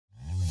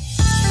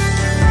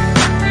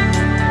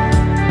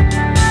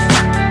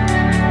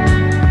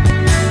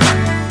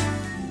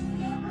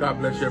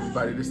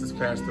everybody. This is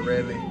Pastor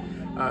Randy.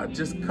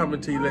 Just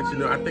coming to you, let you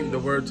know, I think the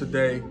word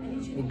today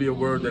will be a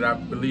word that I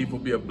believe will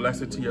be a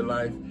blessing to your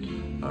life.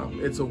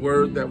 It's a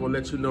word that will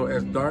let you know,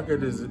 as dark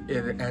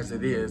as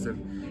it is,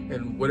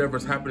 and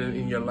whatever's happening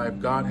in your life,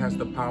 God has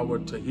the power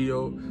to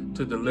heal,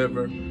 to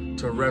deliver,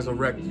 to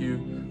resurrect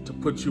you, to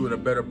put you in a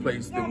better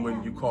place than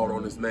when you called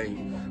on his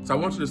name. So I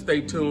want you to stay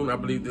tuned. I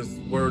believe this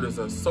word is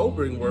a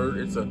sobering word.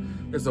 It's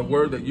a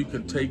word that you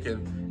can take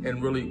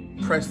and really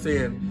press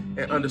in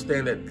and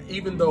understand that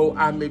even though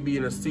I may be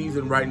in a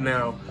season right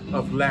now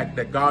of lack,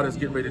 that God is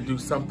getting ready to do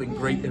something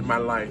great in my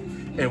life.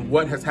 And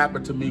what has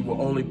happened to me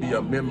will only be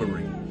a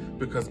memory,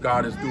 because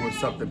God is doing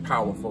something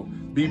powerful.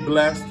 Be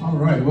blessed. All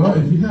right, well,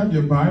 if you have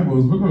your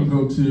Bibles, we're going to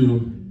go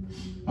to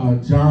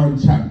John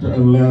chapter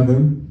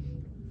 11.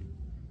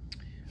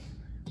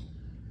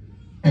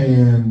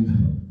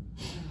 And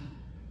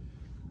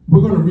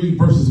we're going to read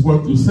verses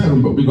 1 through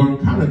 7, but we're going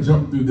to kind of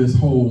jump through this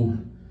whole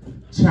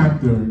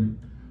chapter.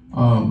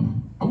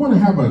 I want to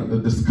have a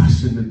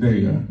discussion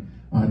today,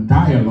 a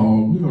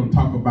dialogue. We're going to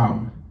talk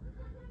about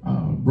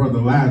Brother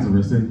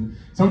Lazarus. And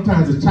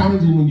sometimes it's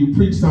challenging when you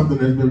preach something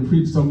that's been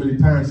preached so many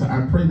times. So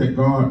I pray that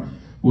God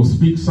will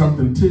speak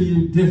something to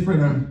you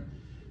different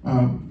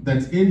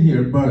that's in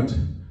here. But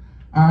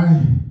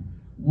I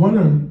want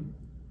to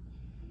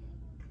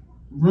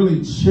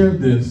really share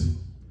this.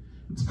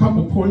 It's a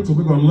couple points, and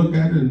we're going to look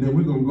at it, and then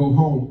we're going to go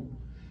home.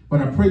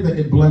 But I pray that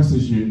it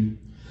blesses you.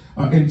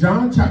 In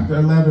John chapter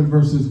 11,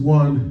 verses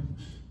 1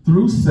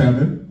 through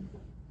 7,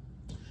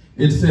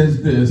 it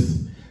says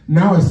this: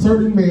 Now a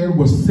certain man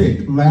was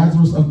sick,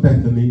 Lazarus of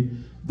Bethany,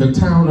 the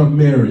town of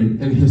Mary,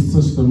 and his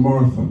sister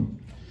Martha.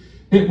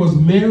 It was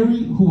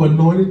Mary who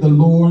anointed the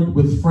Lord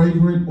with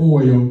fragrant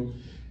oil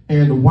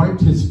and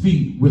wiped his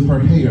feet with her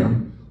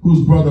hair,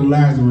 whose brother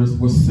Lazarus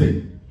was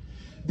sick.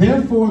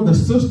 Therefore the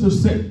sister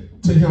said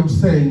to him,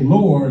 saying,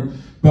 Lord,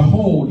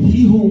 behold,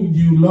 he whom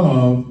you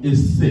love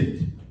is sick.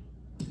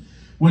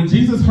 When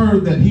Jesus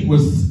heard that, he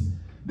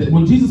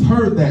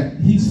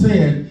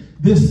said,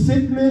 This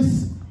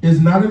sickness is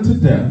not unto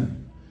death,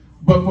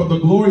 but for the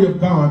glory of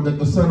God, that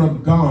the Son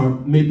of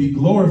God may be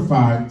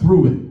glorified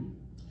through it.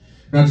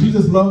 Now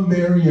Jesus loved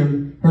Mary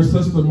and her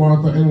sister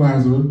Martha and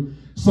Lazarus.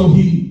 So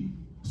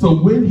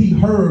when he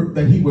heard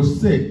that he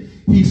was sick,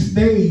 he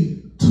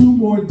stayed 2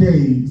 more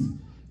days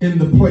in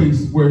the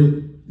place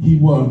where he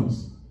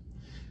was.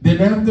 Then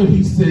after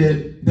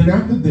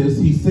this,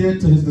 he said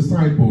to his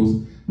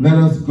disciples, Let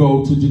us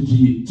go to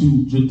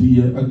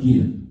Judea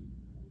again.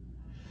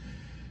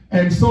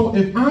 And so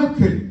if I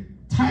could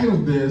title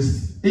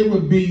this, it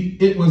would be,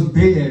 It was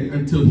dead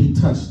until he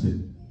touched it.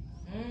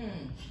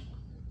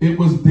 It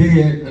was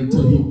dead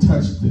until he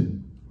touched it,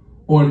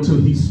 or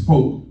until he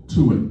spoke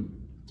to it.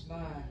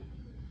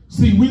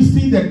 See, we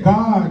see that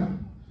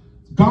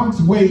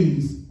God's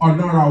ways are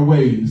not our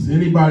ways.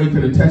 Anybody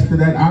can attest to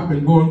that. I've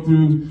been going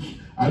through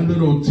a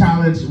little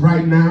challenge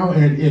right now,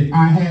 and if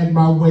I had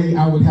my way,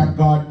 I would have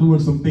God doing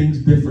some things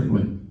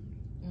differently.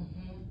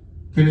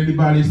 Can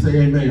anybody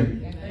say amen?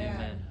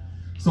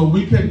 So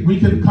we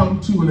can come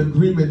to an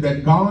agreement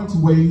that God's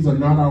ways are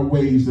not our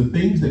ways. The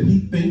things that he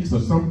thinks are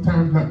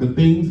sometimes not the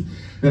things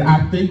that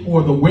I think,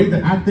 or the way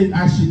that I think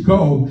I should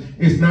go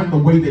is not the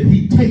way that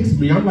he takes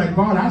me. I'm like,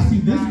 God, I see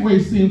this way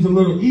seems a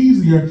little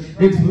easier.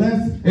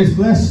 It's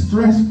less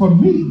stress for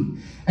me.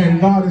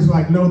 And God is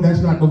like, no, that's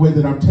not the way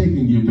that I'm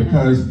taking you,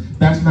 because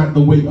that's not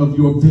the way of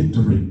your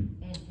victory.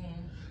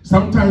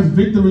 Sometimes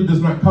victory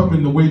does not come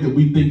in the way that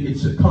we think it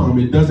should come.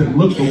 It doesn't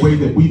look the way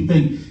that we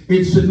think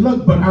it should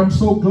look. But I'm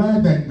so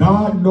glad that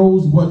God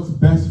knows what's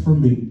best for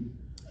me.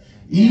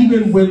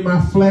 Even when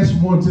my flesh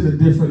wants it a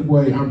different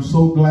way, I'm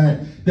so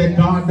glad that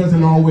God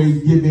doesn't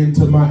always give in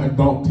to my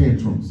adult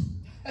tantrums.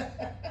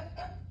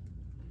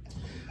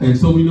 And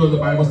so we know the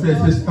Bible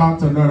says his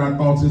thoughts are not our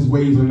thoughts, his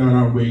ways are not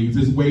our ways.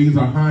 His ways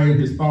are higher,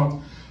 his thoughts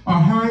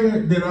are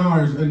higher than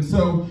ours. And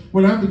so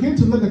when I began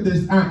to look at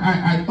this,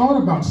 I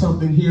thought about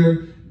something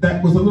here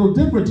that was a little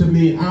different to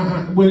me.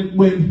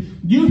 When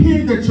you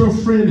hear that your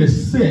friend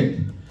is sick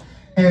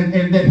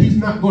and that he's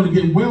not going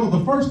to get well,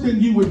 the first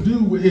thing you would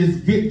do is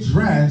get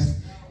dressed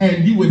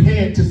and you would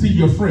head to see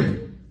your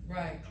friend.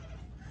 Right.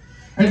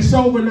 And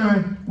so when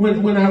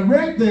I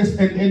read this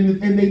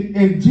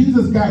and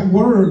Jesus got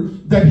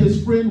word that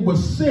his friend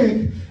was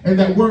sick and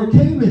that word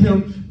came to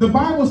him, the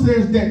Bible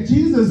says that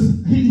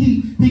Jesus,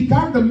 he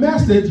got the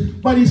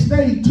message, but he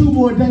stayed 2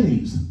 more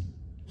days.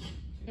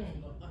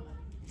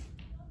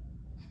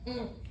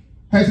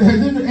 Has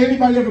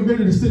anybody ever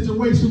been in a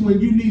situation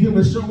when you need him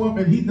to show up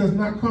and he does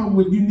not come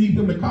when you need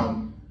him to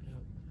come?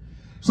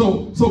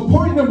 So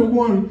point number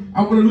 1,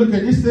 I want to look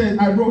at, it said,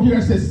 I wrote here,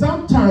 I said,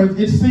 sometimes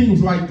it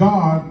seems like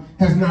God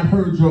has not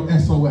heard your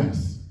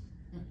SOS.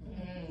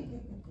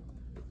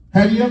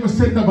 Have you ever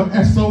sent up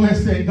an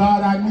SOS saying,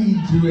 God, I need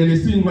you, and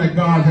it seems like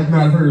God has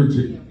not heard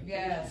you?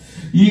 Yes.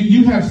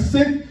 You have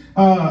sent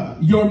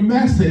your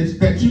message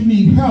that you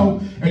need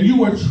help, and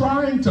you are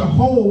trying to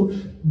hold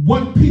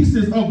what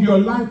pieces of your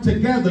life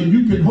together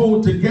you can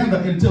hold together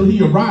until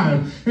he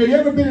arrives. Have you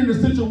ever been in a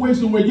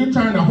situation where you're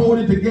trying to hold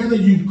it together?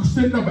 You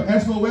send up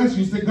an SOS.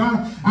 You say,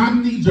 God, I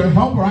need your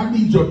help, or I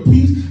need your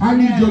peace. I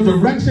need your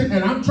direction,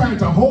 and I'm trying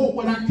to hold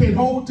what I can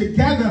hold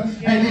together.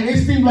 And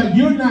it seems like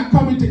you're not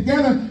coming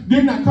together.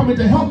 You're not coming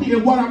to help me.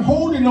 And what I'm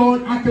holding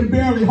on, I can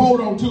barely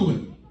hold on to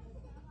it.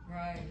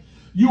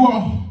 You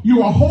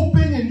are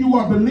hoping and you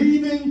are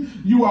believing.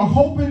 You are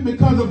hoping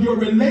because of your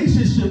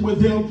relationship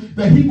with him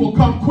that he will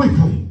come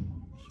quickly.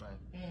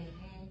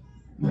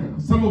 Now,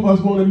 some of us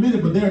won't admit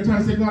it, but there are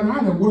times I say, God,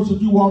 I have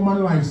worshiped you all my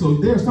life, so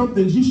there are some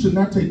things you should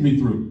not take me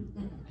through.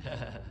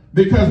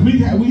 Because we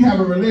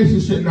have a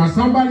relationship. Now,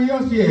 somebody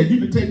else, yeah, you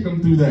can take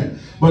them through that.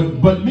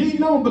 But me,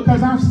 no,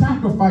 because I've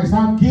sacrificed,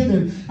 I've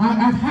given,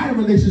 I've had a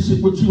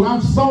relationship with you,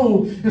 I've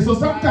sown. And so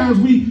sometimes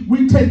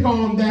we take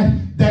on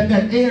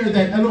that air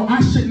that, I know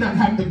I should not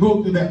have to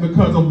go through that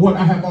because of what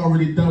I have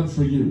already done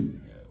for you.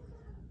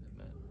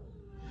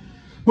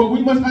 But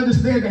we must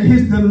understand that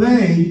his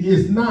delay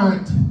is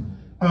not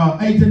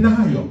a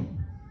denial.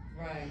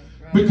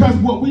 Because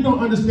what we don't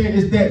understand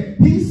is that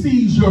he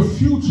sees your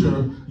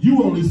future,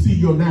 you only see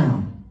your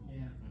now.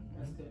 Yeah,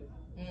 that's good.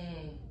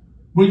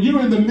 When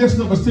you're in the midst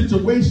of a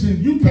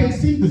situation, you can't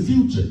see the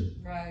future.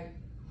 Right.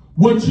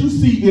 What you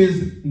see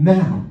is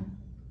now.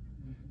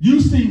 You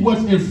see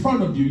what's in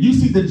front of you. You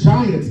see the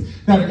giants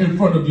that are in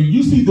front of you.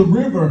 You see the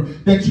river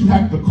that you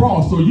have to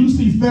cross. Or you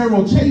see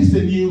Pharaoh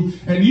chasing you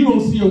and you don't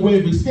see a way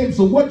of escape.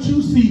 So what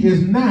you see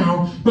is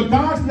now. But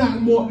God's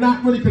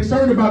not really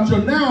concerned about your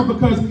now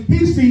because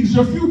he sees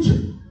your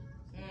future.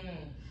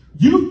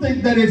 You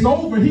think that it's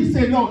over. He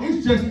said, no,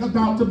 it's just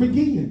about to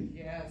begin.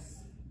 Yes.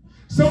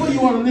 Some of you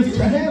ought to lift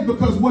your hands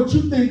because what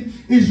you think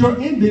is your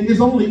ending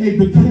is only a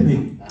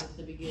beginning. That's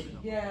the beginning.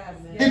 Yes.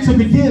 It's a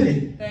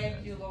beginning.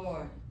 Thank you,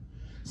 Lord.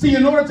 See,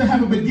 in order to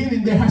have a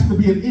beginning, there has to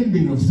be an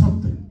ending of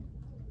something.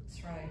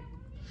 That's right.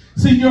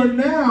 See, your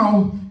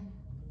now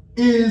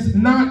is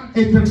not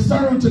a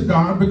concern to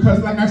God because,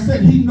 like I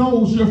said, he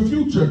knows your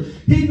future.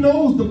 He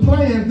knows the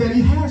plans that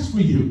he has for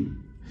you.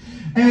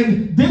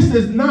 And this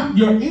is not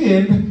your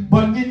end,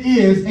 but it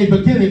is a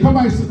beginning.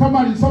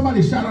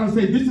 Somebody shout out and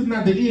say, this is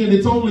not the end,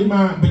 it's only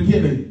my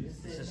beginning.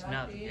 This is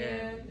not the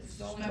end, it's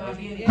only my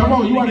beginning. Come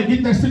on, you ought to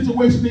get that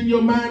situation in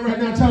your mind right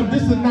now. Tell them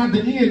this is not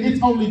the end,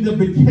 it's only the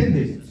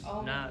beginning. It's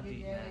not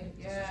the end,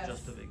 it's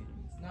just the beginning.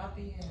 It's not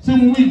the end. See,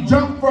 when we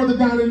jump further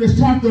down in this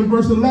chapter, in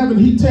verse 11,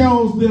 he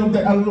tells them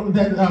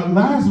that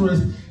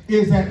Lazarus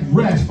is at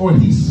rest, or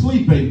he's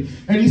sleeping.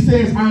 And he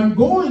says, I'm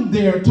going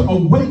there to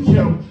awake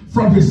him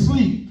from his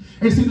sleep.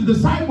 And see, the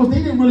disciples,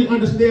 they didn't really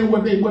understand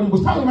what he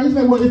was talking about. He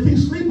said, well, if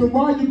he's sleeping,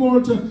 why are you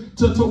going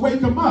to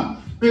wake him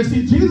up? And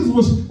see, Jesus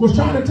was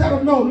trying to tell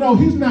them, no,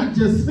 he's not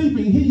just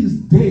sleeping, he's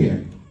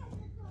dead.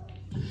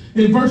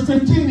 In verse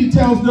 15, he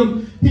tells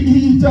them,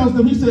 he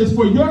says,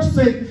 for your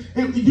sake,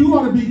 you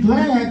ought to be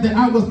glad that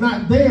I was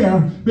not there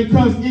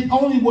because it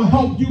only will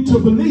help you to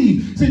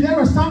believe. See, there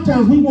are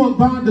sometimes we want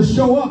God to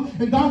show up,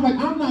 and God's like,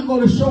 I'm not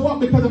going to show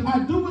up because if I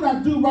do what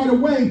I do right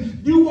away,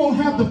 you won't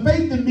have the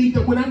faith in me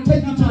that when I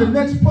take you to the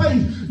next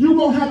place, you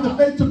won't have the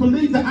faith to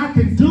believe that I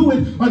can do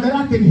it, or that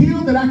I can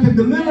heal, that I can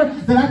deliver,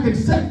 that I can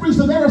set free.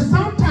 So there are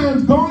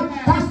sometimes God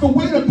has to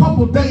wait a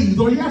couple days,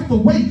 or he has to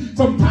wait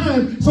some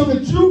time so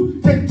that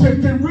you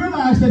can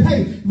realize that,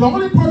 hey, the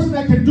only person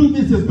that can do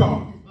this is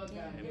God.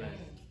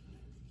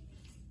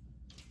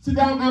 See,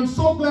 I'm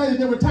so glad that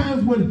there were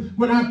times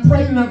when I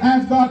prayed and I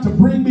asked God to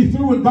bring me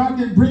through, and God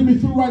didn't bring me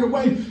through right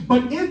away.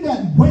 But in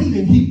that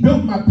waiting, he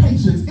built my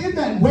patience. In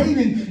that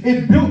waiting,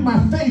 it built my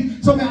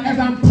faith. So that as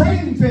I'm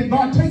praying, saying,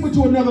 God, take me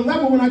to another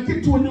level. When I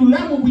get to a new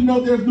level, we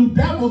know there's new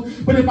devils.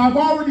 But if I've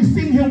already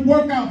seen him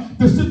work out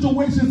the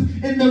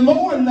situations in the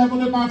lower level,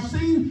 if I've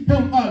seen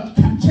him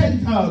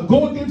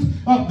go against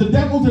the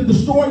devils and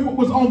destroy what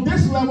was on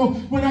this level,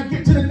 when I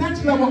get to the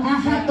next level, I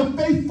have the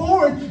faith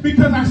for it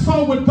because I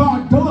saw what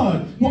God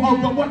done.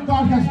 What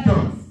God has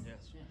done.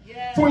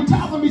 Yes. So he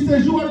tells them, he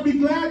says, you ought to be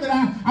glad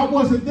that I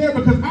wasn't there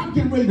because I'm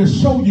getting ready to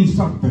show you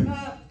something.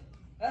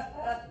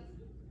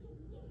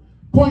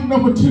 Point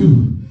number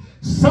 2,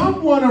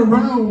 someone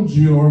around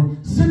your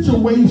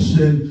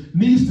situation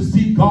needs to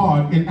see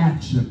God in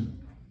action.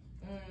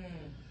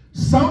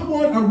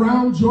 Someone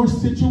around your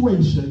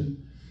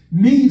situation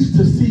needs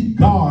to see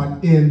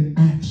God in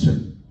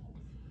action.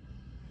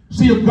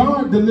 See, if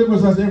God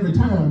delivers us every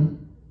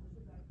time,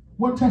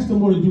 what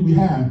testimony do we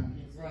have?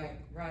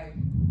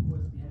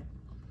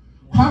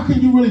 How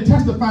can you really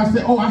testify and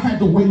say, oh, I had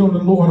to wait on the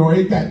Lord, or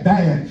it got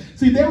bad?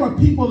 See, there are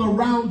people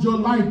around your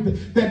life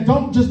that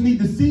don't just need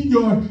to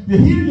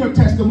hear your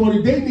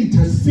testimony, they need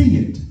to see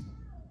it.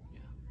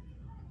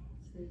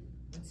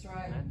 That's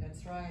right,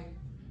 that's right.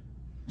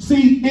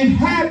 See, it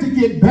had to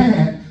get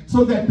bad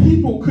so that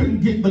people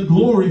couldn't get the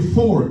glory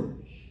for it.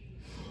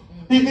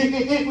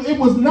 It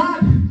was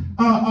not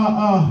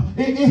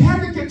it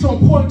had to get to a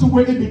point to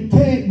where it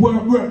became,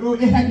 where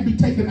it had to be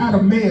taken out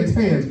of man's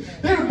hands.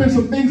 There have been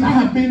some things I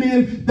have been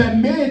in that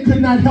man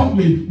could not help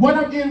me. What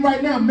I'm in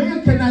right now,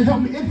 man cannot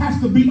help me. It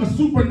has to be a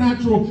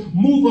supernatural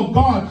move of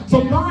God.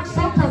 So God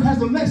sometimes has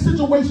to let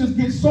situations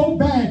get so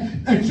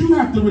bad that you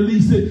have to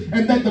release it,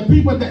 and that the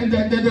people, that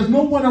there's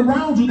no one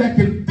around you that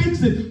can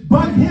fix it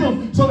but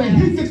him, so that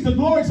he gets the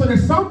glory, so that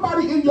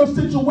somebody in your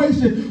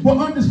situation will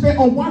understand,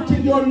 or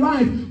watching your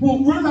life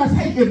will realize,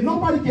 hey, if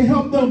nobody can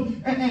help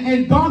them,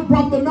 and God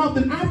brought them out,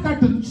 then I've got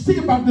to see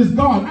about this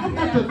God. I've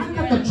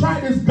got to try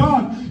this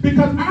God,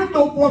 because I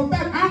know for a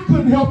fact I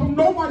couldn't help him.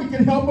 Nobody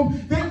can help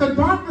him. The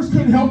doctors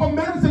couldn't help him.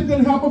 Medicine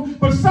couldn't help him.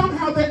 But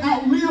somehow they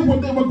outlived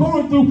what they were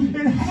going through.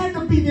 It had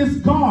to be this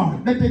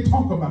God that they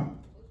talk about.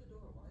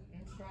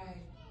 That's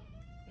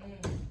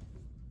right.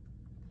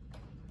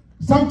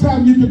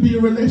 Sometimes you can be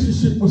in a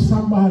relationship with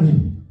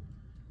somebody,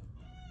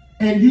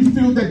 and you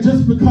feel that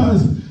just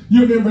because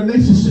you're in a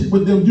relationship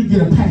with them, you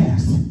get a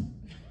pass.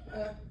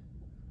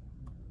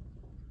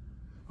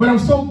 But I'm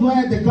so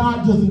glad that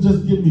God doesn't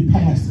just give me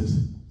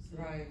passes.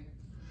 Right.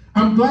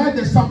 I'm glad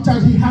that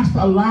sometimes he has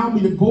to allow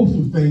me to go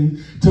through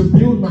things to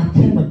build my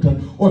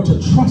character, or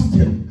to trust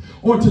him,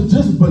 or to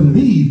just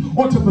believe,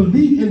 or to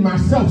believe in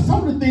myself.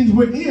 Some of the things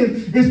we're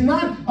in is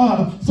not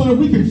so that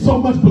we can so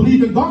much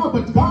believe in God,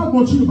 but God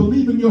wants you to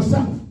believe in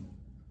yourself.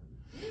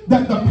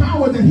 That the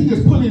power that he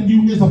has put in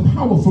you is a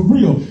power for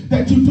real.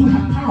 That you do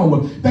have power.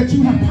 That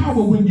you have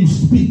power when you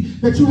speak.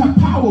 That you have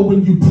power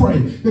when you pray.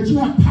 That you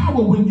have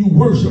power when you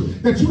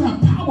worship. That you have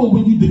power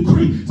when you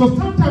decree. So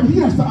sometimes he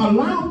has to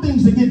allow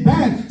things to get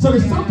bad, so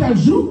that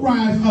sometimes you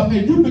rise up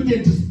and you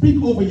begin to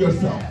speak over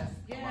yourself.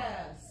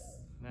 Yes.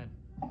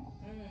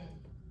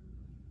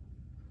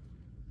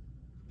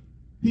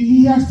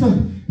 He has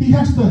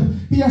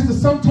to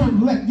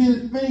sometimes let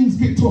things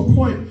get to a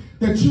point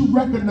that you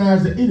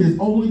recognize that it is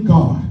only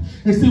God.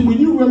 And see, when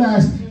you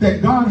realize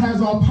that God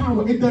has all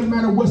power, it doesn't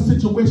matter what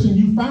situation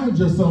you find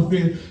yourself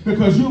in,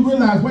 because you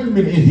realize, wait a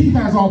minute, if he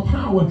has all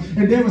power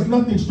and there is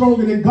nothing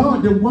stronger than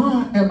God, then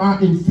why am I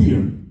in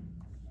fear?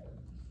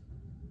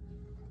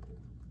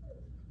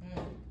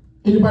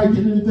 Anybody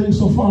getting anything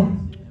so far?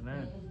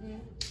 Amen.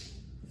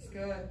 It's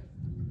good.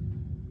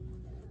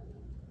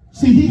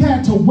 See, he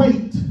had to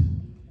wait,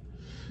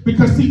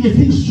 because see, if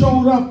he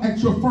showed up at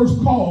your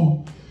first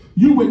call,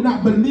 you would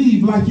not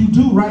believe like you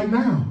do right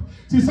now.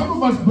 See, some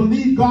of us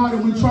believe God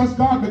and we trust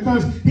God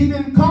because he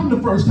didn't come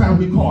the first time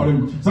we called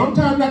him.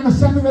 Sometimes not the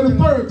second or the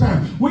third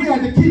time. We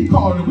had to keep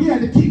calling him. We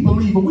had to keep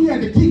believing. We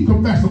had to keep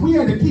confessing. We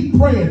had to keep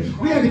praying.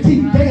 We had to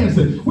keep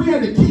dancing. We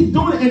had to keep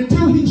doing it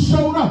until he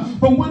showed up.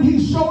 But when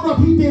he showed up,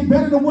 he did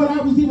better than what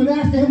I was even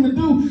asking him to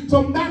do.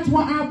 So that's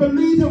why I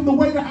believe him the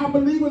way that I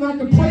believe, and I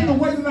can pray the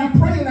way that I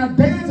pray, and I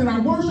dance and I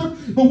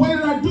worship the way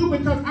that I do,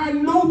 because I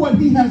know what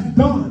he has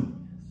done.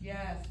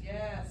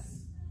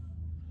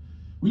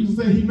 We used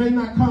to say he may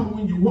not come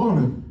when you want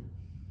him,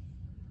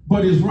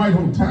 but is right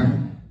on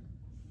time.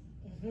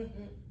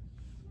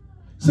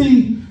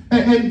 See,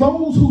 and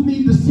those who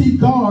need to see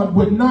God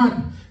would not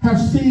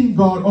have seen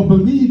God or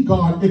believed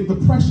God if the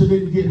pressure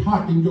didn't get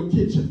hot in your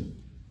kitchen.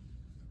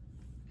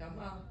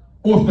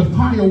 Or if the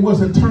fire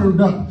wasn't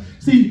turned up.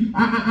 See,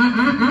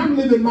 I'm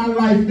living my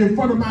life in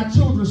front of my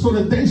children so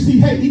that they see,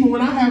 hey, even when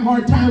I have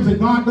hard times and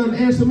God doesn't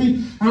answer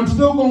me, I'm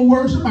still going to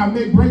worship. I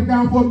may break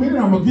down for a minute.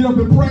 I'm going to get up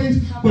and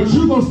praise. But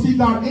you're going to see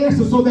God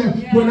answer, so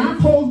that when I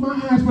close my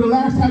eyes for the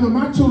last time and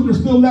my children are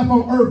still left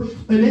on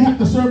earth and they have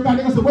to serve God,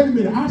 they're going to say, wait a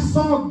minute, I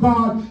saw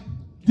God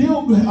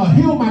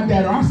heal my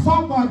dad, or I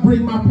saw God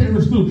bring my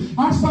parents through.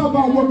 I saw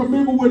God work a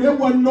miracle where there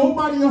wasn't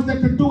nobody else that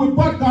could do it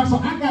but God, so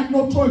I got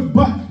no choice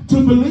but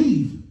to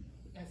believe.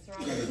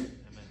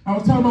 I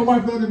was telling my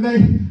wife the other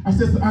day, I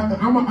said,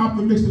 I'm an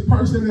optimistic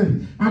person,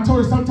 and I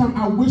told her sometimes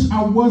I wish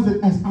I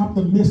wasn't as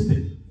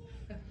optimistic.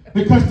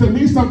 Because to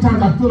me,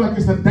 sometimes I feel like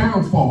it's a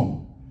downfall.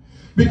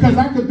 Because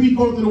I could be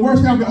going through the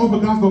worst time, oh, but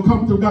God's going to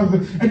come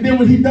through. And then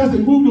when he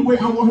doesn't move the way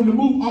I want him to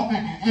move,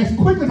 as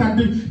quick as I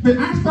do, then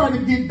I start to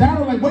get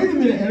down. I'm like, wait a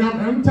minute. And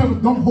I'm telling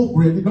them, don't hope,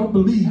 really. Don't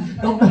believe.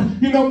 Don't,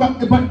 you know,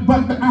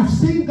 but I've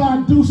seen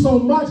God do so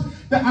much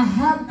that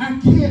I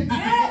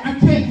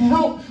can't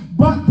help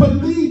but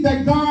believe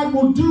that God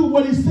will do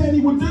what he said he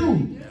would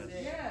do.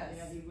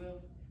 Yes. He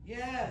will.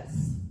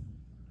 Yes.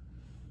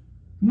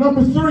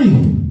 Number 3,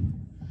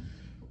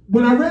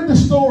 when I read the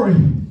story,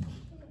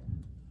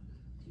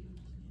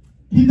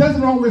 he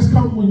doesn't always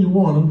come when you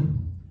want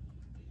him.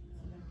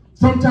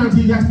 Sometimes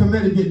he has to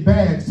let it get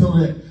bad so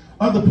that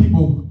other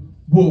people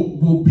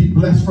will be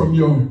blessed from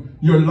your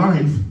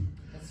life.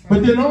 Right.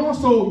 But then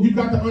also you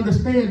got to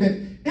understand that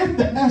if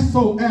the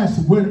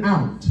SOS went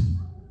out,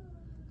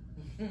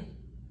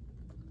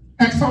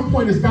 at some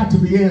point it's got to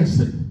be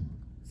answered.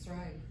 That's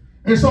right.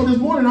 And so this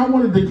morning I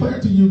want to declare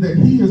to you that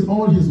he is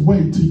on his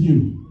way to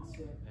you.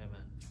 Amen.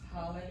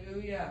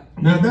 Hallelujah.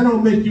 Now if that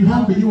don't make you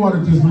happy, you ought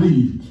to just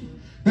leave.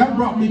 That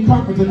brought me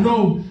comfort to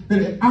know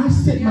that if I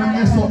sent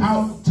my SO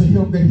out to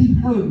him, that he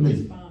heard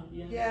me.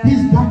 Yes.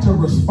 He's got to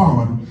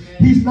respond.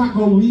 He's not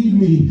going to leave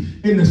me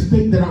in the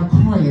state that I'm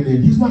crying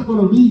in. He's not going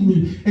to leave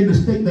me in the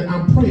state that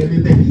I'm praying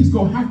in. That he's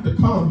going to have to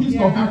come. He's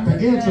going to have to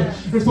answer.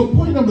 And so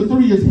point number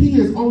 3 is he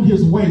is on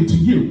his way to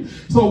you.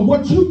 So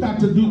what you've got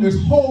to do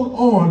is hold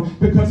on,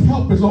 because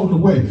help is on the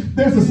way.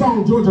 There's a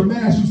song Georgia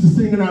Mass used to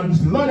sing, and I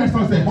used to love that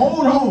song. Say,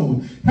 hold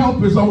on,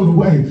 help is on the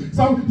way.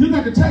 So you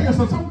got to tell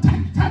yourself,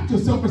 tap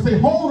yourself and say,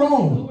 hold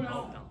on.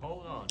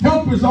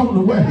 Help is on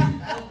the way.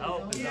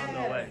 Help is on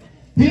the way.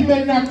 He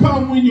may not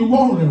come when you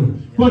want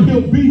him, but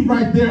he'll be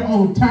right there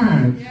on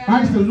time.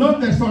 I used to love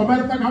that song.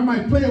 Matter of fact, I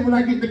might play it when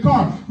I get in the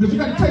car. Because you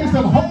got to tell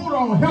yourself, hold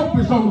on, help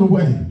is on the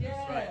way. Help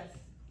is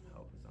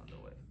on the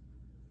way.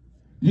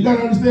 You got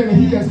to understand that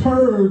he has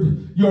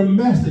heard your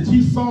message.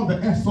 He saw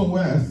the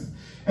SOS.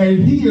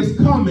 And he is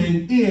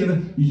coming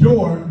in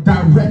your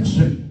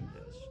direction.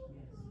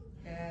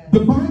 The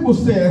Bible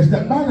says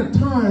that by the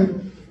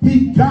time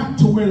he got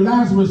to where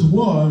Lazarus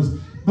was,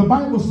 the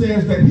Bible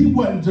says that he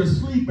wasn't just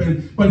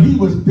sleeping, but he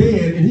was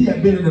dead, and he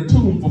had been in a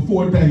tomb for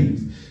 4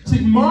 days.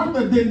 See,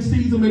 Martha then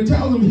sees him and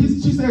tells him,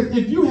 she says,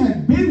 if you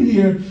had been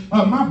here,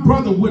 my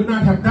brother would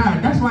not have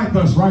died. That's like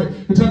us, right?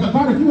 And so,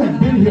 God, if you had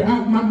been here,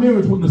 my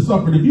marriage wouldn't have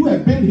suffered. If you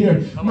had been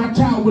here, my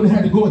child wouldn't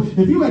have had to go.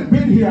 If you had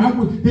been here, I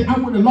wouldn't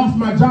have lost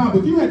my job.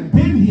 If you had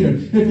been here,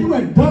 if you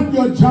had done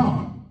your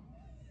job.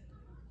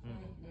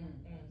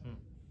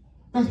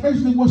 That's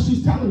basically what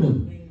she's telling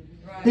him.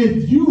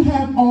 If you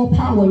have all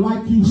power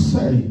like you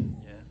say,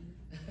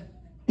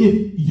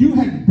 if you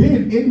had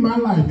been in my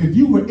life, if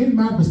you were in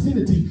my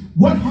vicinity,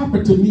 what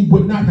happened to me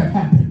would not have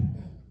happened.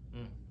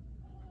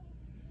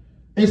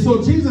 And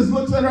so Jesus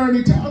looks at her and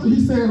he tells her, he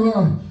says,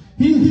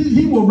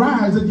 he will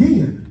rise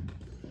again.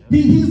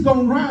 He's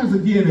going to rise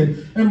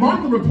again. And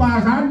Martha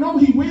replies, I know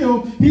he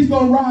will. He's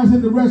going to rise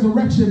in the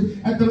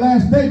resurrection at the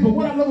last day. But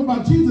what I love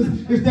about Jesus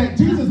is that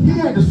Jesus, he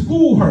had to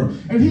school her.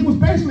 And he was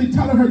basically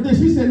telling her this.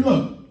 He said,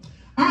 look,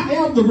 I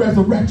am the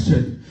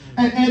resurrection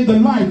and the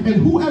life, and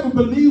whoever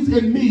believes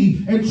in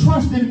me and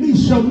trusts in me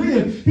shall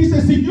live. He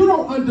says, see, you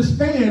don't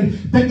understand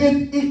that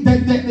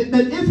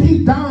if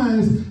he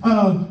dies,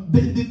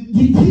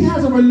 he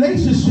has a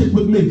relationship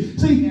with me.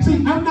 See,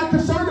 I'm not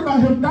concerned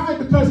about him dying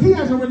because he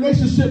has a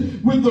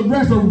relationship with the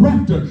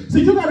resurrector.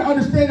 See, you got to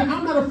understand that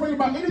I'm not afraid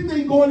about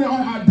anything going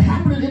on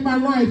happening in my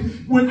life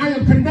when I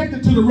am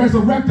connected to the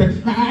resurrector.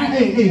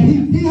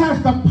 He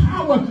has the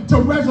power to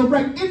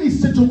resurrect any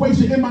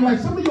situation in my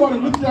life. Some of you ought to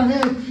lift your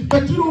hands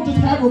that you don't just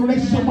have a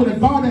relationship with a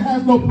God that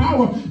has no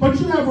power, but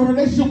you have a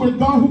relationship with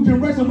God who can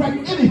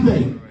resurrect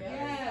anything.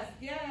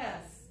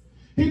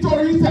 He told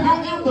her, he said,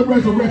 I am the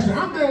resurrection.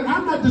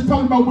 I'm not just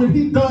talking about when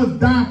he does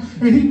die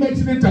and he makes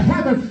it into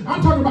heaven.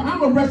 I'm talking about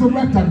I'm a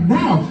resurrector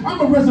now.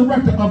 I'm a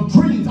resurrector of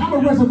dreams. I'm a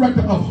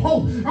resurrector of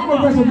hope. I'm a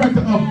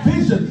resurrector of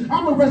vision.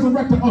 I'm a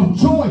resurrector of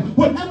joy.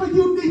 Whatever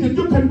you need, if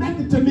you're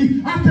connected to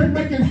me, I can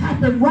make it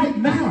happen right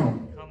now.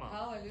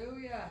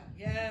 Hallelujah.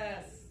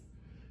 Yes.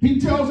 He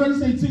tells her, he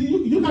says, see,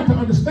 you got to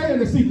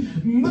understand that, see,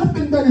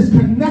 nothing that is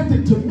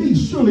connected to me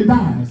surely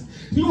dies.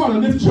 You ought to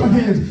lift your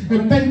hands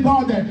and thank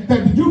God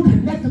that you're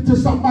connected to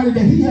somebody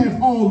that he has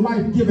all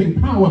life-giving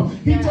power.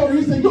 He told her,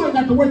 he said, you ain't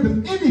got to worry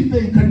because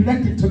anything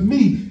connected to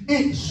me,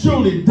 it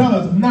surely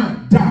does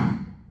not die.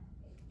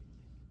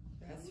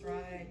 That's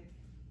right.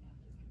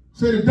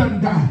 Said it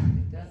doesn't die.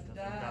 It doesn't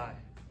die.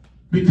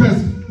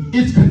 Because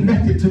it's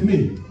connected to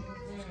me.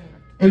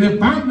 And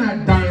if I'm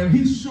not dying,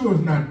 he sure is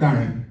not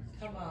dying.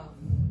 Come on.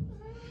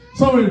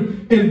 So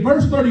in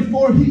verse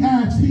 34, he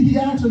asked her, he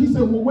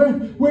said, well,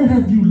 where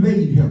have you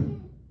laid him?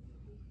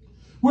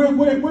 Where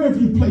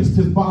have you placed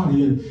his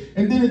body?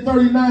 And then in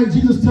 39,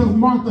 Jesus tells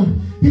Martha,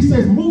 he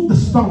says, move the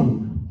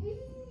stone.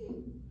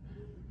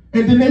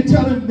 And then they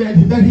tell him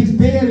that he's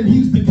dead and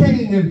he's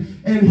decaying,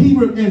 and he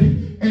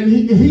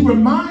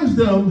reminds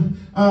them,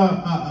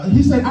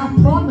 he said, I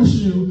promise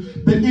you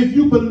that if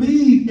you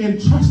believe and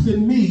trust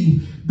in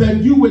me, that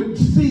you would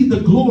see the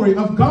glory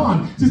of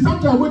God. See,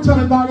 sometimes we're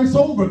telling God it's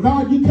over.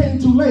 God, you came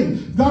too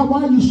late. God,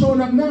 why are you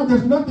showing up now?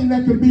 There's nothing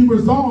that can be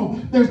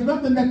resolved. There's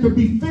nothing that can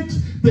be fixed.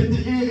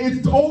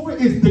 It's over.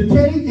 It's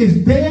decayed.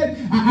 It's dead.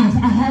 I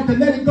had to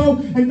let it go.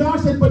 And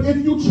God said, but if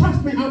you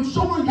trust me, I'm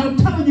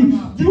telling you,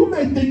 you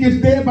may think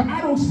it's dead, but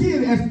I don't see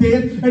it as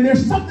dead. And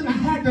there's something I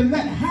had to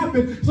let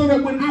happen so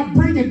that when I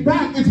bring it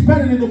back, it's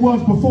better than it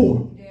was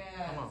before.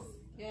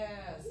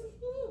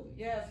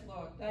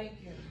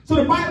 So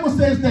the Bible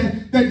says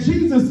that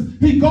Jesus,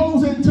 he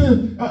goes into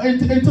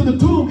the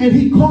tomb and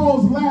he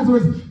calls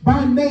Lazarus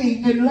by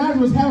name, and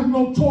Lazarus has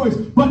no choice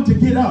but to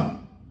get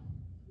up.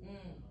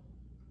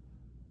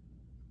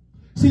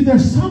 See,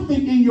 there's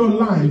something in your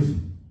life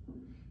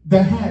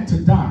that had to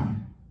die.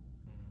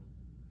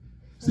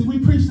 See, we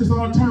preach this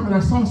all the time, and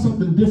I saw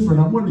something different.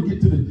 I wanted to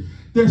get to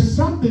there's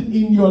something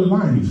in your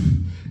life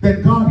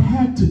that God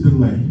had to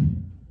delay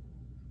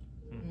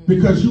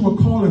because you were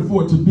calling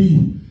for it to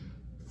be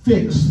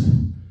fixed.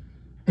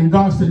 And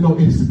God said, no,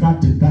 it's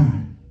got to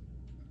die.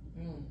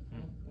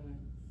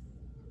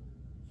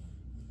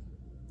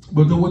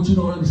 But what you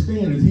don't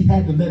understand is he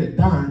had to let it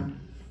die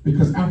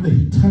because after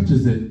he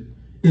touches it,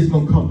 it's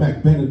going to come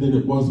back better than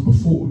it was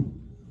before.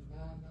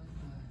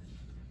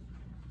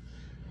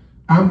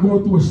 I'm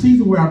going through a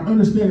season where I'm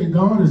understanding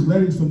God is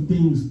letting some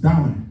things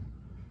die.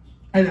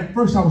 And at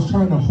first I was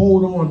trying to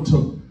hold on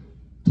to,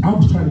 I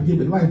was trying to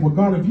give it life. Well,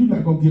 God, if you're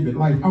not going to give it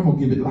life, I'm going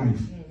to give it life.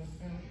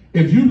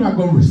 If you're not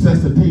going to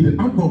resuscitate it,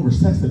 I'm going to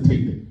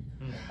resuscitate it.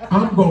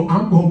 I'm going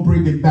to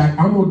bring it back.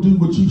 I'm going to do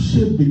what you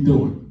should be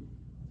doing.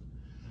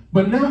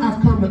 But now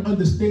I've come to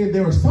understand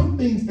there are some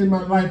things in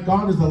my life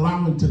God is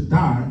allowing to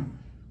die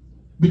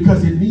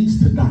because it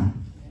needs to die.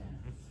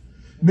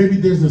 Maybe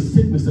there's a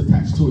sickness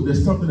attached to it.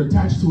 There's something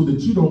attached to it that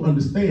you don't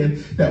understand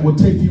that will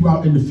take you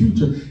out in the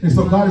future. And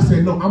so God is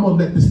saying, no, I'm going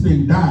to let this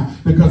thing die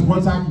because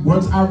once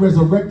I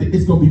resurrect it,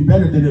 it's going to be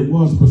better than it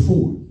was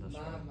before.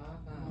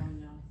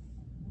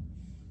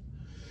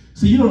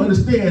 So you don't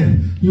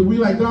understand. You'll be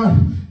like,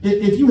 God,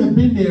 if you had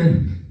been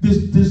there,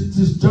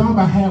 this job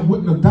I had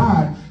wouldn't have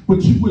died,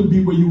 but you wouldn't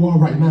be where you are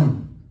right now.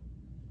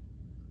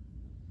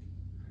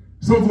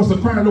 Some of us are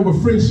crying over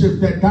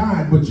friendships that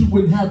died, but you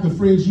wouldn't have the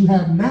friends you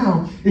have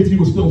now if you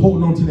were still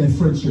holding on to that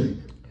friendship.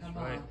 Come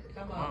on.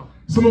 Come on.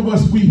 Some of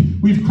us,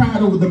 we've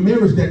cried over the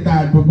marriage that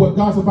died, but what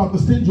God's about to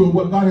send you and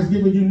what God has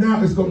given you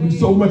now is going to be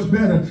so much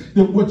better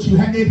than what you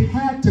had. It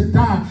had to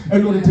die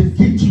in order to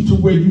get you to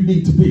where you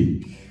need to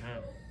be.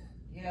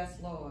 Yes,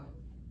 Lord.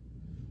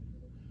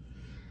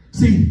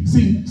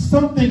 See,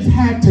 some things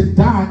had to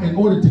die in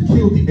order to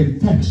kill the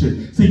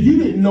infection. See, you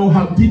didn't know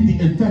how deep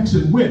the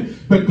infection went,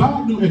 but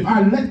God knew if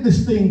I let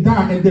this thing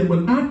die, and then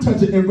when I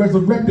touch it and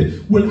resurrect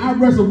it, when I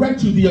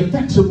resurrect you, the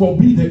infection won't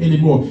be there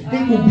anymore.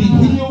 It will be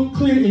healed,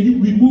 clear, and you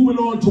will be moving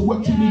on to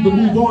what you need to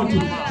move on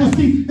to. So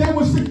see, there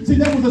was a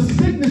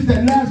sickness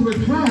that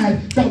Lazarus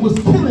had that was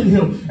killing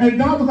him, and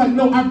God was like,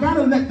 no, I've got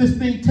to let this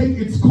thing take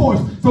its course,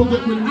 so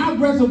that when I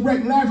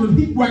resurrect Lazarus,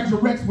 he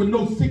resurrects with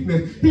no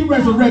sickness. He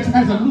resurrects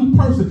as a new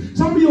person.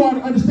 Some of you ought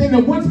to understand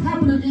that what's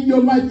happening in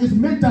your life is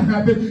meant to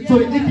happen so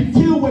that it can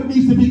kill what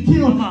needs to be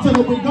killed, so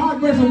that when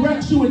God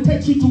resurrects you and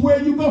takes you to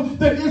where you go,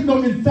 there is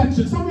no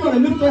infection. Some of you ought to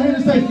lift your hand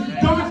and say,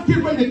 God's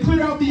getting ready to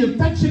clear out the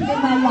infection in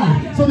my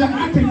life so that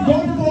I can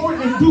go forward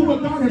and do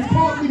what God has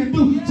called me to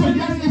do. So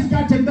yes, it's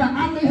got to die.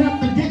 I may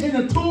have to get in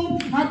a tomb.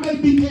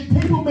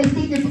 People may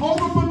think it's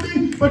over for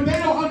me, but they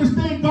don't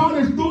understand God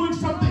is doing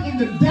something in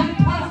the death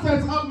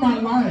process of my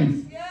life.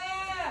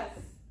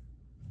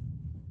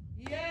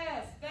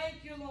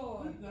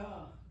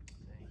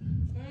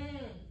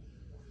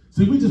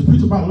 See, we just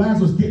preach about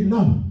Lazarus getting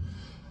up.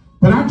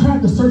 But I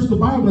tried to search the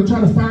Bible and try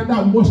to find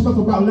out more stuff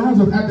about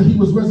Lazarus after he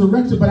was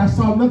resurrected, but I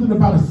saw nothing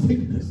about a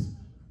sickness.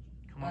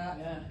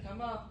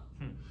 Come on.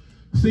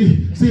 See,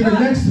 in the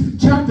next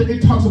chapter,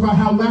 it talks about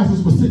how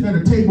Lazarus was sitting at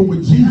a table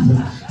with Jesus.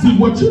 See,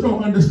 what you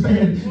don't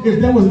understand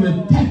is there was an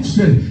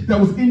infection that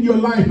was in your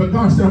life, but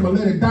God said, I'm going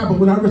to let it die, but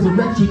when I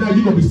resurrect you, now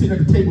you're going to be sitting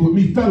at the table with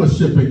me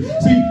fellowshipping.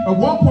 See, at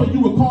one point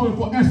you were calling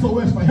for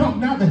SOS for help.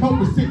 Now the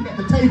help is sitting at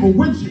the table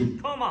with you.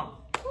 Come on.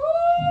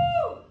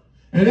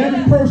 And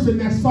every person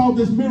that saw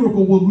this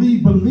miracle will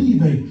leave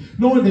believing,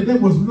 knowing that there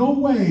was no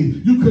way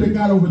you could have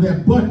got over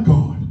that but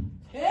God.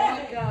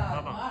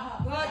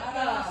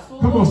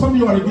 Come on, some of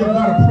you ought to give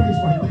God a praise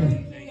right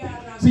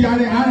there. See, I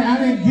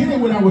didn't get it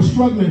when I was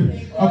struggling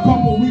a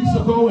couple weeks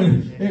ago,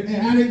 and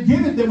I didn't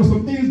get it. There were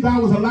some things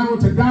God was allowing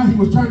to die. He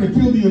was trying to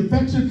kill the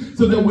infection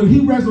so that when he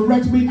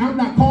resurrects me, I'm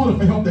not calling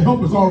for help. The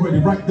help is already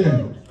right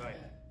there.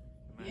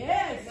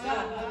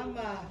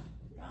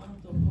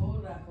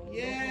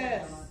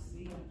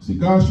 See,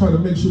 God's trying to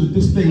make sure that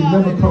this thing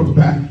never comes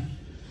back.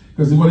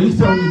 Because what he's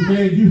telling you,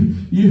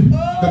 man,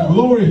 the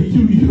glory,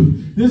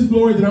 this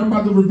glory that I'm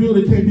about to reveal,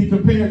 that can't be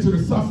compared to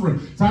the suffering.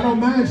 So I don't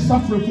mind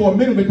suffering for a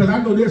minute because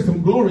I know there's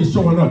some glory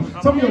showing up.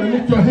 Some of you ought to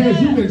lift your hands.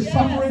 You've been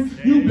suffering.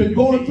 You've been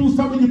going through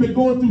something. You've been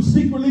going through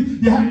secretly.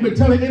 You haven't been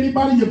telling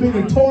anybody. You've been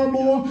in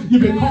turmoil.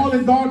 You've been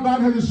calling God.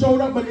 God hasn't showed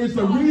up. But it's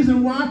the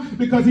reason why.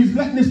 Because he's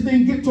letting this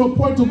thing get to a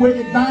point to where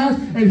it dies.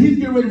 And he's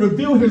getting ready to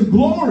reveal his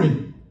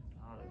glory.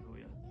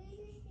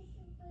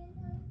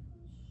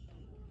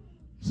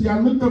 See, I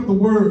looked up the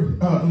word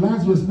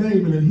Lazarus'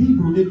 name, and in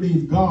Hebrew, it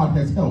means God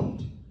has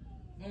helped.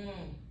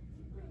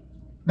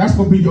 That's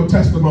going to be your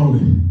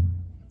testimony.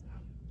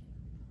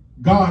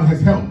 God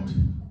has helped.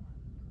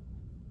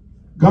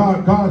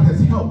 God has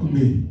helped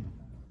me.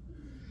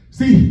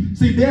 See,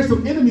 there's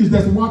some enemies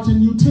that's watching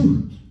you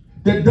too,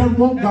 that don't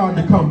want God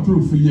to come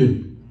through for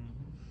you.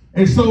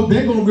 And so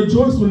they're going to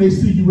rejoice when they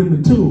see you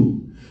in the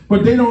tomb.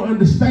 But they don't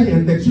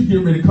understand that you're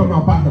getting ready to come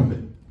up out of it.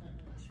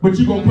 But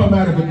you're going to come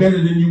out of it better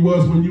than you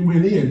was when you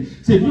went in.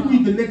 See, if you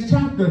read the next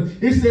chapter,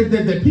 it says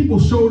that people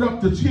showed up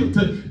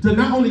to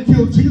not only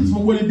kill Jesus for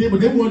what he did, but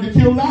they wanted to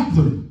kill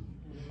Lazarus.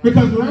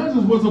 Because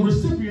Lazarus was a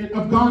recipient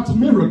of God's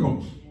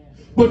miracle.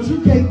 But you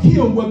can't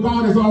kill what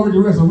God has already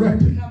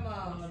resurrected. Come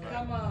on,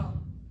 come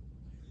on.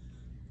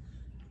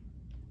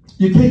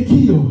 You can't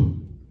kill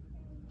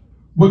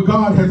what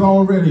God has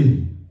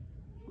already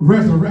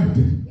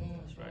resurrected.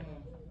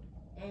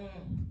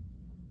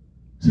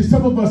 See,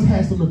 some of us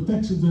had some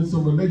affections and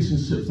some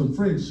relationships, some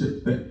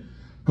friendships that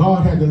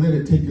God had to let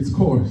it take its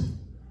course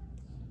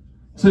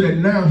So that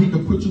now he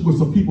could put you with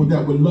some people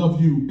that would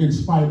love you in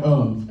spite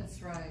of.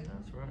 That's right.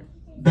 That's right.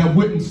 That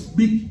wouldn't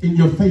speak in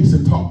your face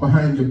and talk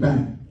behind your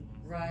back.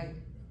 Right.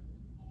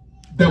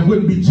 That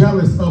wouldn't be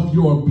jealous of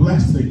your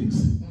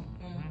blessings.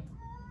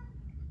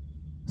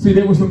 See,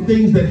 there were some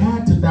things that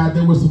had to die.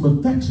 There were some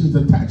affections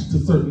attached to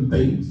certain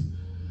things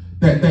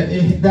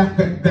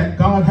that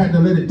God had to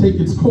let it take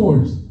its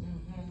course.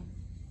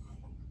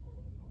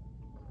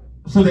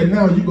 So that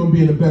now you're going to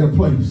be in a better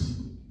place.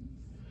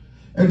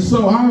 And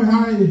so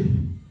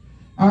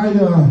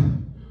the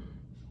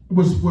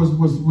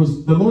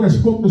Lord has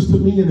spoken this to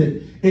me, and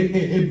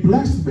it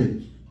blessed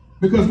me.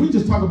 Because we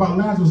just talk about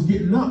Lazarus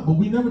getting up, but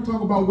we never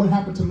talk about what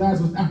happened to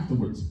Lazarus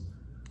afterwards.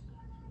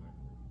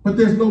 But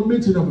there's no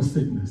mention of a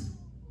sickness.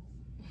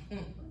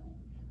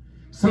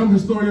 Some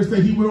historians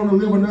say he went on to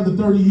live another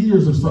 30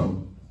 years or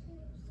so.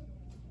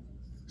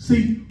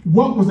 See,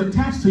 what was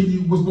attached to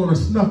you was going to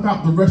snuff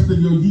out the rest of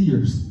your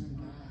years.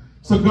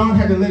 So God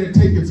had to let it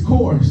take its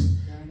course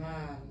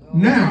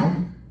now,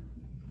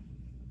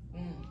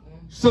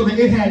 so that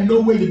it had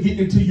no way to get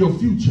into your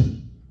future.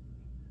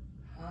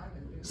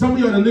 Some of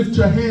you ought to lift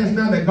your hands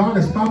now that God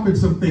is stopping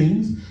some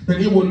things, that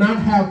it will not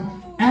have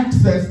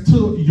access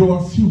to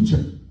your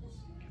future.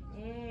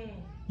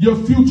 Your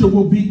future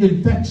will be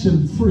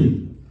infection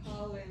free.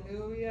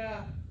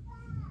 Hallelujah.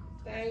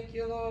 Thank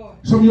you, Lord.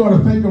 Some of you ought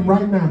to thank him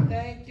right now.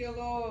 Thank you,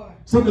 Lord.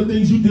 Some of the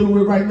things you're dealing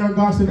with right now,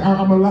 God said,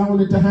 I'm allowing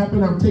it to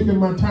happen. I'm taking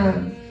my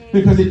time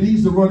because it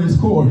needs to run its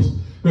course.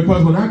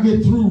 Because when I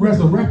get through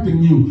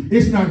resurrecting you,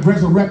 it's not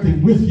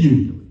resurrecting with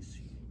you.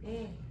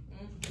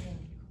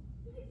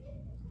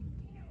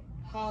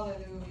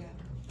 Hallelujah.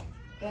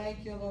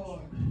 Thank you,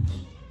 Lord.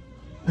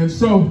 And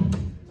so,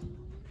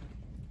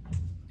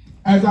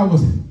 as I'm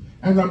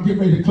getting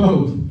ready to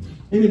close,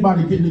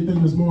 anybody get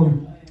anything this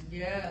morning?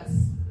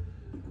 Yes.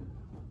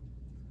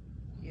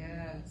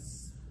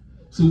 Yes.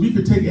 So we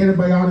could take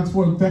antibiotics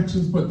for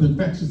infections, but the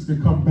infections can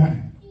come back.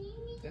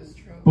 That's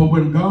true. But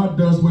when God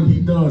does what he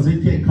does,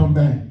 it can't come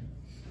back.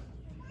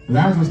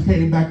 Lazarus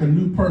came back a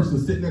new person,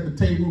 sitting at the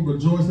table,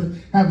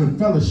 rejoicing, having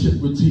fellowship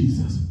with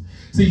Jesus.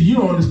 See, you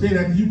don't understand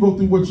that you go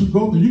through what you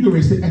go through. You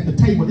can sit at the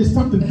table. It's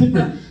something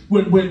different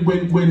when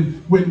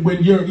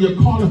you're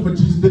calling for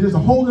Jesus. Then there's a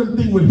whole other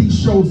thing when he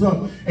shows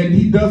up and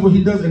he does what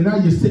he does, and now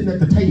you're sitting at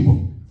the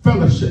table,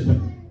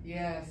 fellowshipping.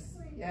 Yes,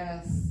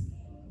 yes.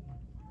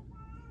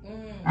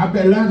 I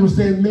bet Lazarus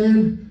said,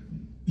 man,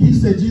 he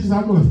said, Jesus,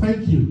 I want to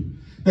thank you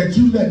that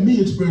you let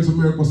me experience a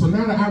miracle. So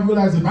now that I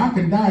realize if I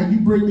can die and you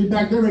bring me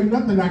back, there ain't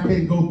nothing I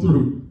can't go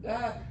through.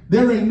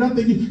 There ain't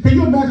nothing. Can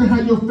you imagine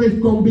how your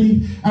faith going to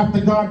be after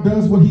God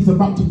does what he's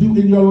about to do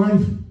in your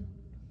life?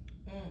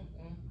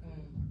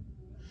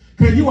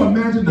 Can you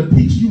imagine the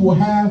peace you will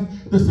have,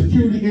 the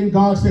security in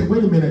God? Say,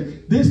 wait a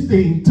minute, this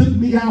thing took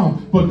me out,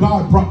 but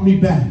God brought me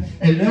back.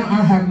 And now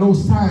I have no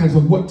signs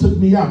of what took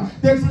me out.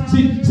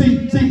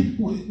 See,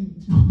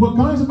 what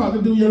God's about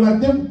to do in your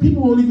life,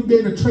 people won't even be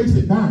able to trace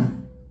it down.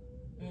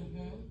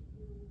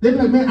 They'll be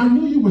like, man, I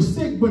knew you were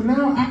sick, but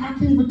now I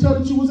can't even tell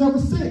that you was ever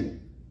sick.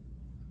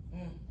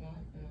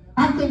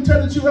 I couldn't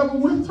tell that you ever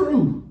went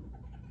through.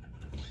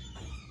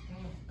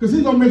 Because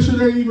he's going to make sure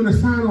there ain't even a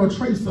sign or a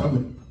trace of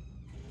it.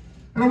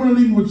 And I want to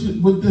leave you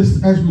with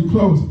this as we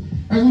close.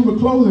 As we were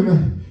closing,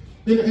 and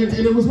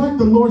it was like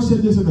the Lord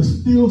said this in a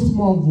still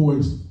small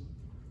voice.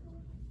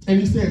 And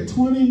he said,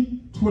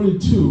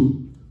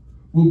 2022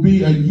 will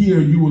be a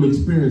year you will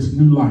experience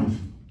new life.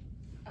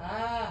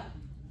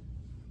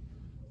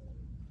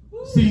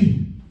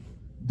 See,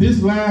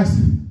 this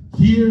last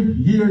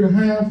year and a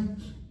half,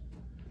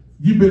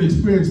 you've been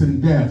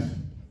experiencing death.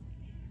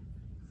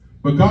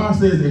 But God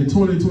says in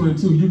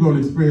 2022, you're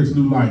going to experience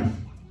new life.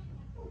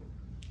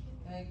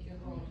 Thank you,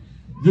 Lord.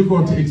 You're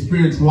going to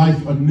experience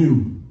life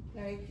anew.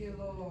 Thank you,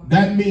 Lord.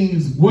 That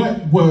means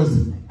what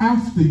was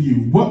after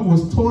you, what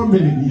was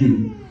tormenting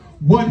you,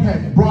 what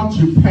had brought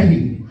you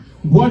pain,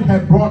 what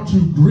had brought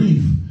you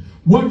grief,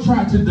 what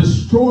tried to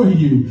destroy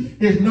you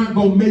is not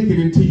going to make it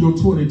into your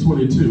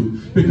 2022.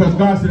 Because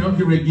God said, I'm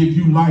going to give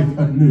you life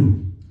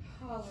anew.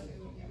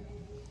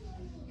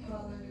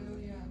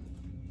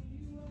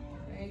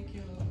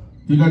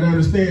 You got to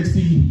understand,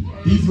 see,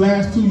 these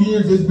last 2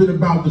 years, it's been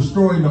about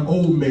destroying the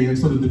old man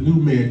so that the new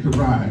man could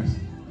rise.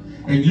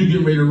 And you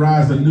get ready to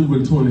rise anew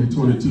in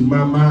 2022.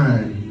 My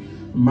mind,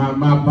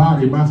 my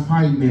body, my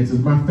finances,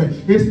 my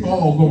faith, it's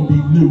all going to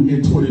be new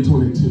in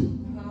 2022.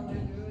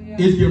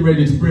 It's getting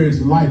ready to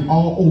experience life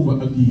all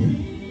over again.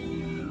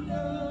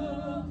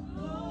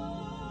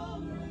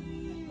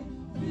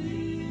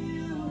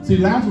 See,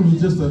 Lazarus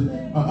was just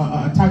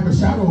a type of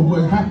shadow of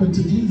what happened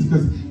to Jesus,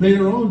 because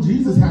later on,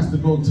 Jesus has to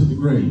go to the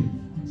grave.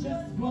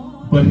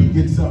 But he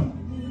gets up.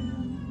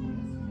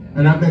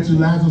 And I bet you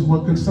Lazarus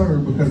was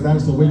concerned, because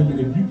Lazarus said, wait a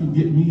minute, if you can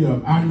get me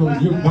up, I know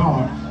you're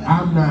God.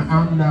 I'm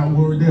not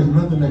worried. There's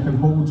nothing that can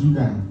hold you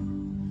down.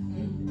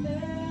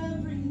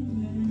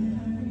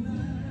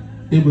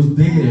 It was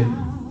dead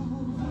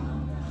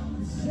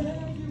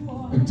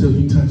until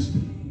he touched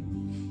it.